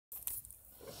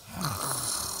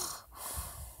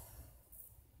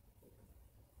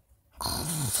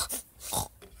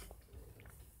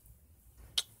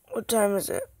What time is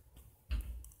it?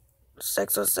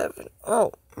 6:07.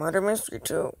 Oh, Murder Mystery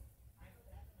 2.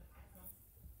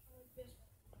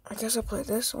 I guess I'll play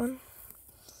this one.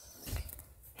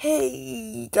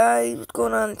 Hey guys, what's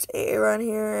going on? It's Aaron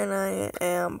here, and I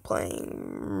am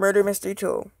playing Murder Mystery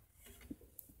 2.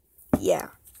 Yeah.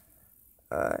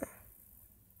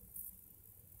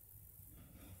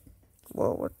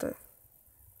 Whoa, what the?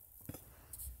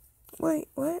 Wait,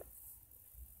 what?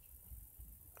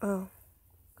 Oh.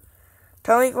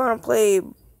 Tell me if you want to play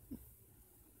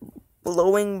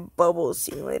Blowing Bubble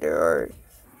Simulator or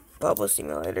Bubble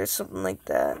Simulator, something like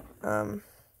that.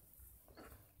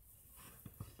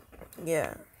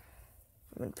 Yeah.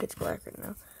 I'm in pitch black right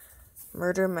now.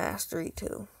 Murder Mastery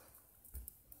 2.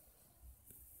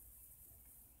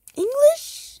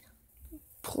 English?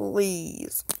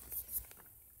 Please.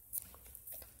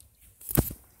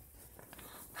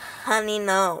 Honey,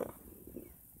 no.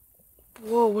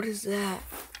 Whoa, what is that?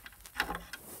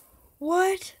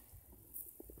 What?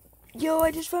 Yo,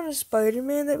 I just found a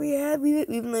Spider-Man that we had. We've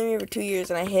been living here for 2 years,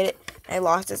 and I hid it. I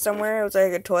lost it somewhere. It was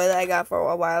like a toy that I got for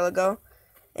a while ago.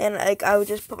 And I would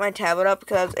just put my tablet up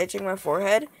because I was itching my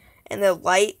forehead. And the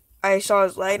light, I saw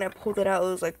his light, and I pulled it out. It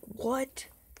was like, what?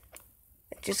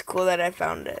 It's just cool that I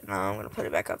found it. Now I'm going to put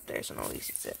it back up there so nobody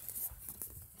sees it.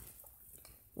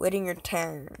 Waiting your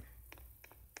turn.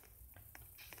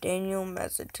 Daniel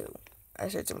Method 2. I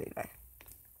said somebody die.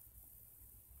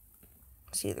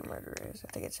 See who the murderer is.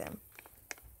 I think it's him.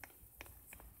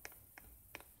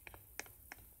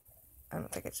 I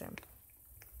don't think it's him.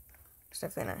 It's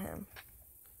definitely not him.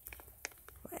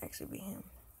 It might actually be him.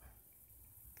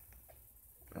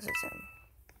 Unless it's him.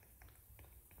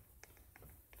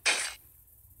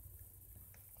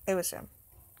 It was him.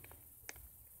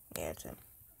 Yeah, it's him.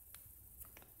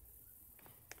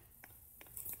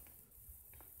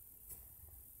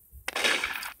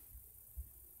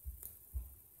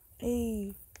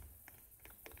 Hey.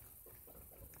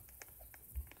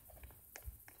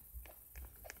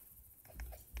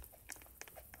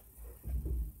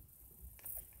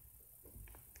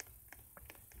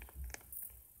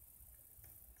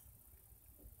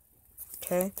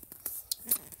 Okay.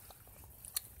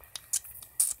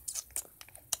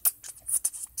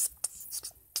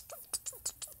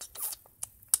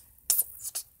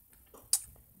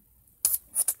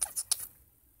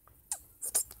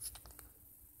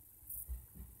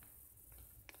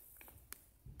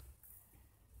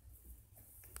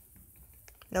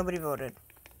 Nobody voted.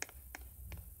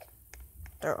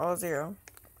 They're all 0.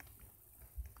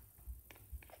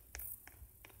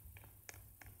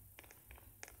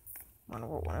 Wonder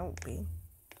what one it will be.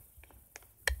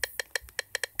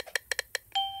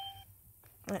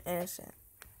 I'm innocent.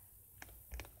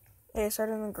 Hey, I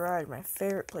started in the garage. My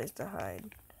favorite place to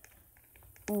hide.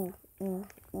 Ooh, ooh,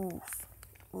 oof.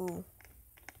 Ooh.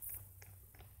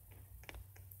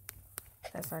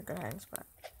 That's not a good hiding spot.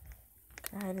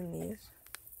 Can I hide in these?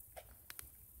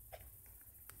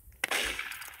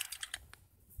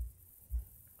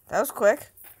 That was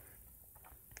quick.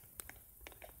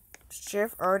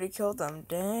 Sheriff already killed them.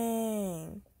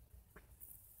 Dang.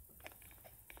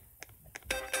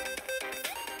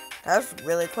 That was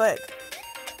really quick.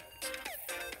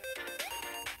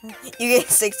 You get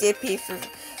 60 AP for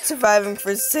surviving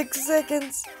for 6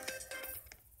 seconds.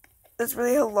 That's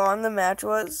really how long the match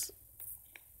was.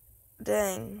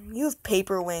 Dang. You have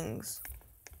paper wings.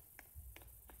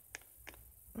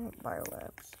 Oh,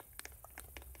 biolabs.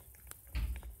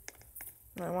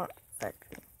 I want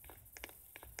factory.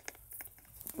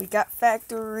 We got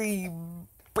factory. I'm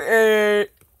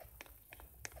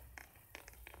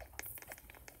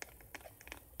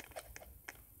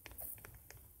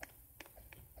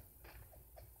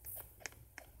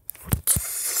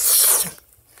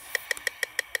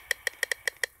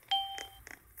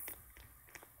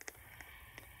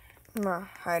gonna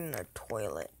hide in a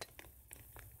toilet.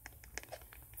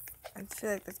 I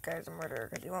feel like this guy's a murderer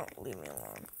because he won't leave me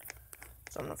alone.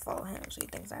 So I'm gonna follow him so he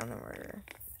thinks I'm the murderer.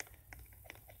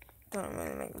 Don't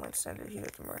really make much sense if he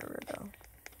was the murderer though.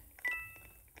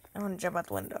 I wanna jump out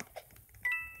the window.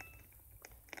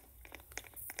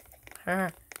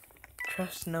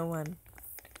 Trust no one.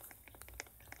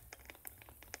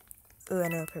 Oh, I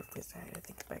know a perfect place to hide. I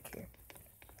think it's back here.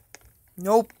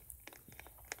 Nope.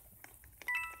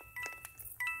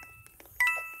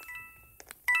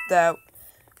 That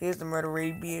if he was the murderer,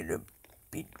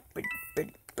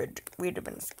 we'd have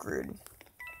been screwed.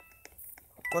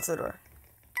 What's the door?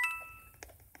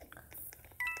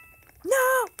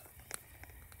 No!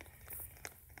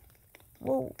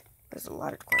 Whoa, there's a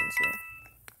lot of coins here.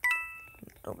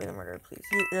 Don't be the murderer, please.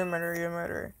 You're a murderer, you're a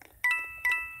murderer.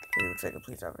 He looks like a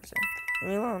police officer.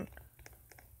 Leave me alone.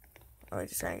 Oh, he's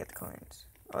just trying to get the coins.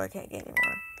 Oh, I can't get any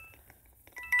more.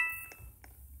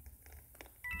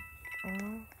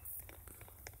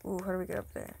 Ooh, how do we get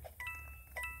up there?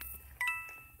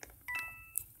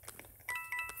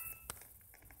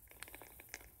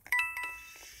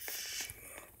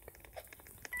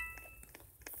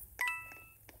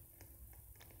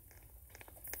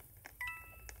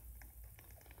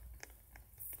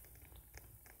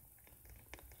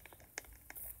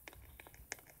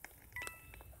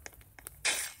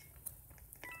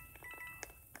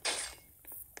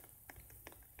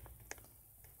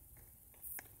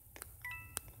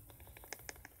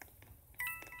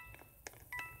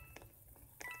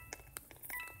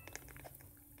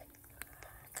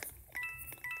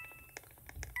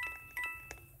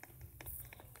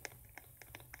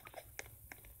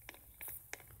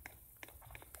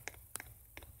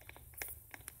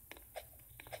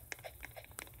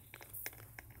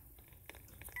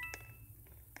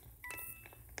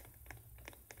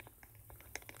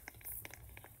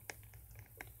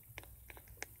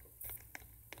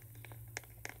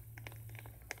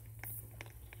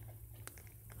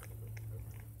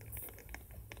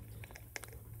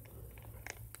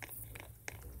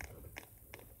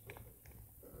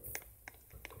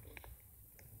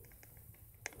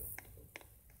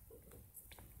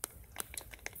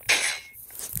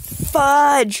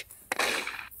 Fudge!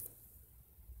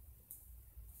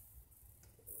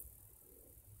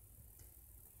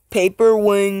 Paper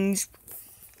wings.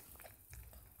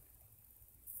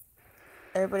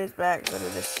 Everybody's back. Go to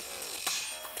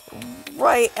this.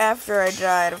 Right after I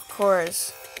died, of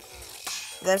course.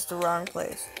 That's the wrong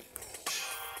place.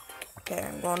 Okay,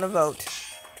 I'm going to vote.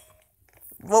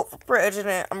 Vote for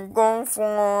president. I'm going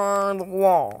for the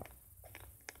wall.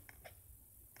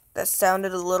 That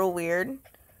sounded a little weird.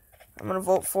 I'm gonna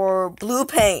vote for blue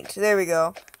paint. There we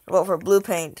go. Vote for blue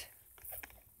paint.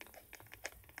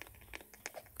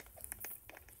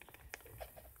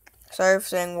 Sorry for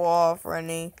saying wall for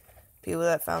any people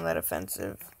that found that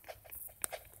offensive.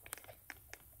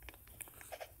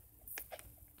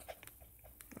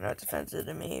 I know it's offensive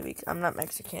to me because I'm not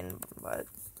Mexican, but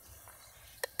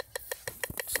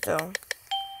still.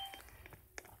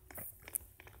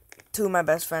 Two of my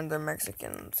best friends are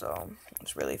Mexican, so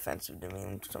it's really offensive to me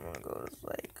when someone goes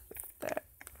like that.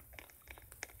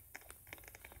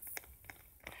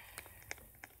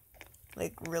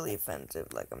 Like, really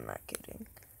offensive, like, I'm not kidding.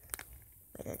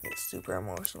 Like, I get super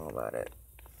emotional about it.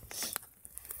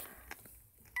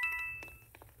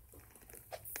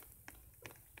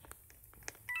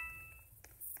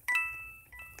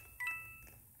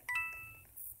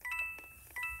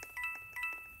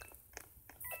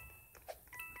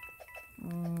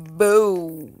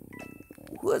 Boo!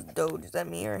 Who is Doge? Is that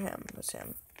me or him? It's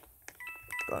him.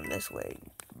 Going this way.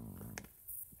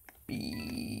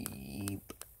 Beep.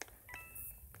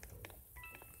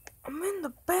 I'm in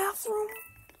the bathroom.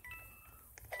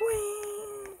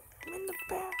 Whee! I'm in the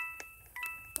bath.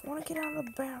 I want to get out of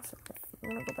the bathroom. I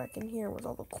want to go back in here with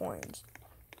all the coins.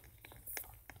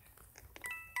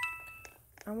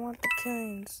 I want the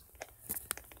coins.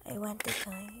 I want the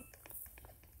coins.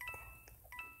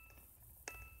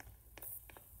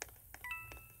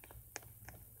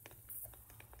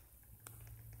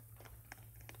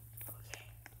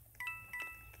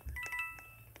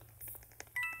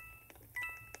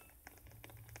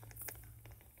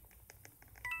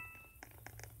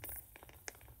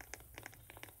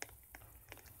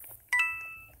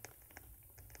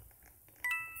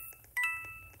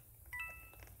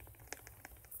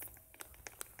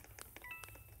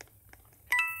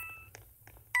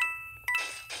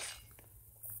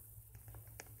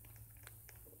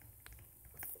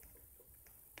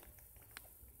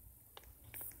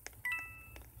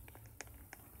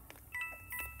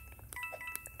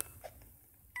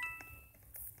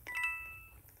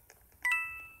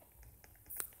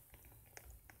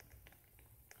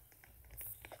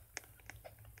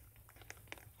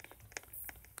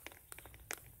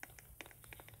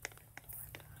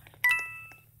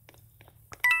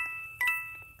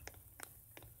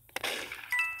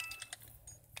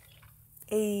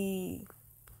 Hey.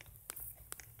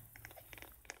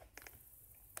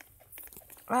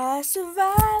 I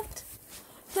survived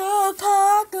the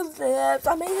apocalypse.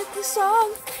 I made this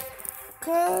song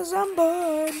 'cause I'm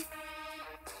bored.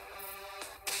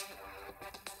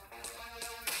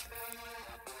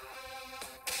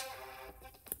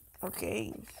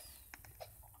 Okay.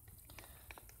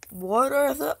 What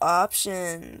are the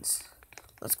options?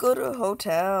 Let's go to a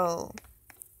hotel.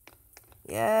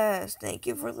 Yes, thank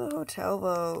you for the hotel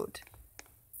vote.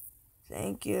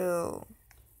 Thank you.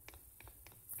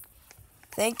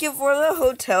 Thank you for the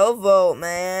hotel vote,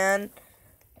 man.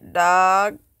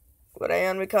 Dog. What I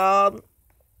want to be called?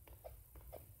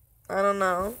 I don't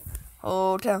know.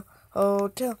 Hotel.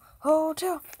 Hotel.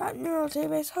 Hotel. Not military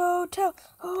base. Hotel.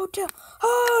 Hotel.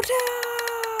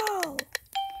 Hotel.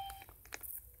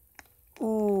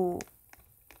 Ooh.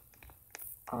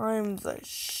 I'm the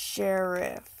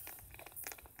sheriff.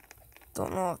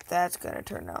 Don't know if that's gonna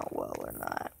turn out well or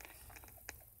not.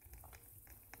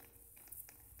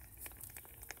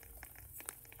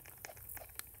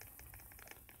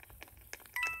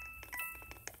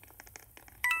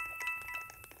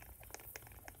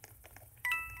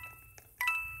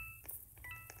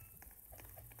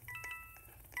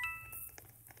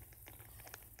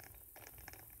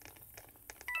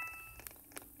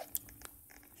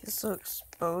 It's so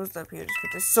exposed up here just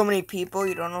because there's so many people,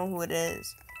 you don't know who it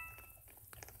is.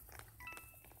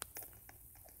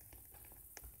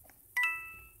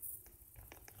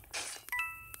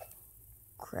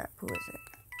 Crap, who is it?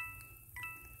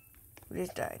 Who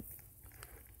just died?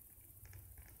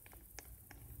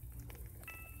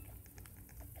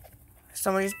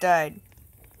 Someone just died.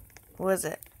 Who is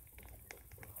it?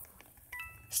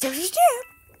 Stab, stab, stab!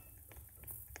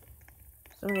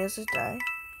 Somebody else just died.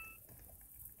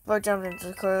 If I jumped in,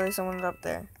 so clearly someone's up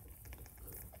there.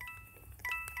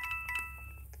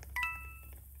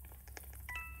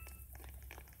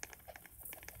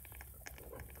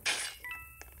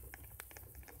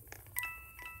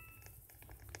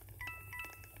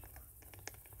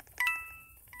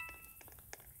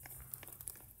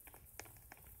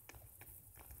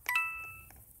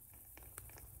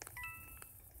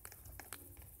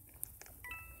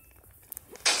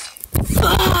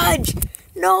 Fudge!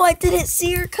 No, I didn't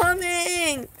see her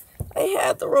coming! I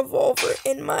had the revolver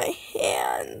in my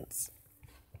hands.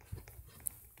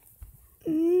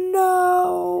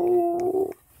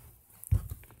 No.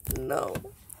 No.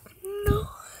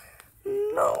 No.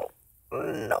 No. No.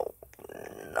 No.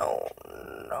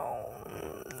 No.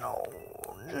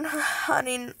 No.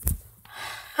 Honey.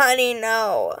 Honey,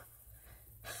 no.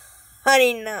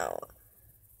 Honey, no.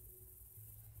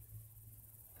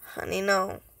 Honey,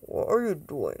 no. What are you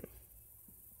doing?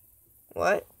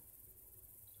 What?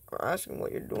 I'm asking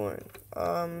what you're doing.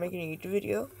 Making a YouTube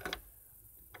video?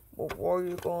 Well, where are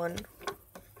you going?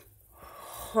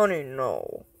 Honey,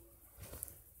 no.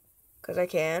 'Cause I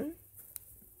can?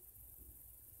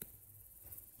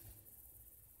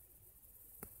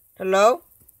 Hello?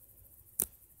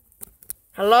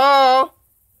 Hello?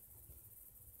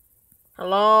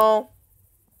 Hello?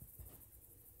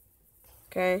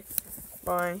 Okay,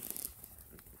 bye.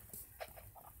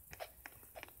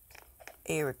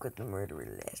 Eric was the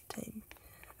murderer last time.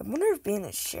 I wonder if being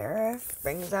a sheriff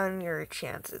brings down your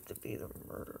chances to be the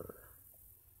murderer.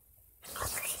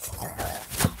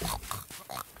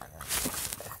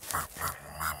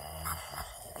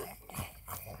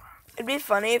 It'd be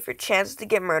funny if your chances to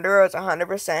get murderer was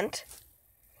 100%,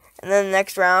 and then the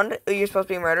next round you're supposed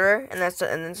to be a murderer, and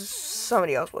then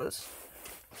somebody else was.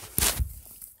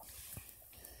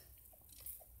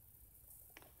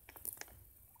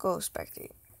 Go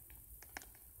spectate.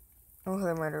 Oh, who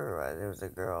the murderer was. It was a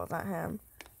girl, not him.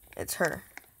 It's her.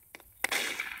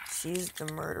 She's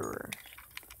the murderer.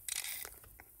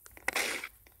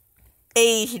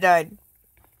 Hey, she died.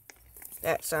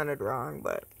 That sounded wrong,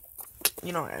 but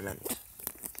you know what I meant.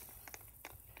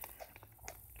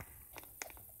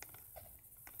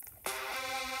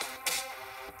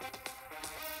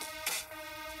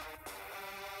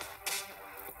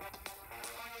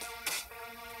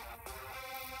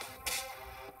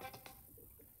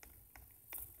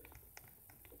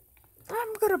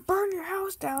 I'm gonna burn your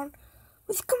house down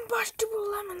with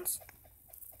combustible lemons.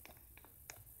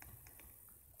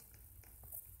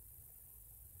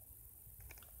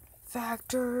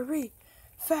 Factory,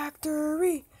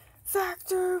 factory,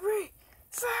 factory, factory,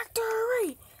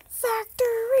 factory,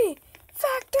 factory,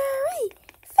 factory,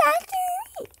 factory,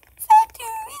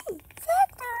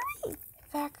 factory,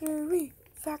 factory,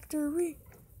 factory.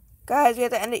 Guys, we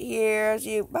have to end it here.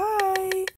 See you. Bye.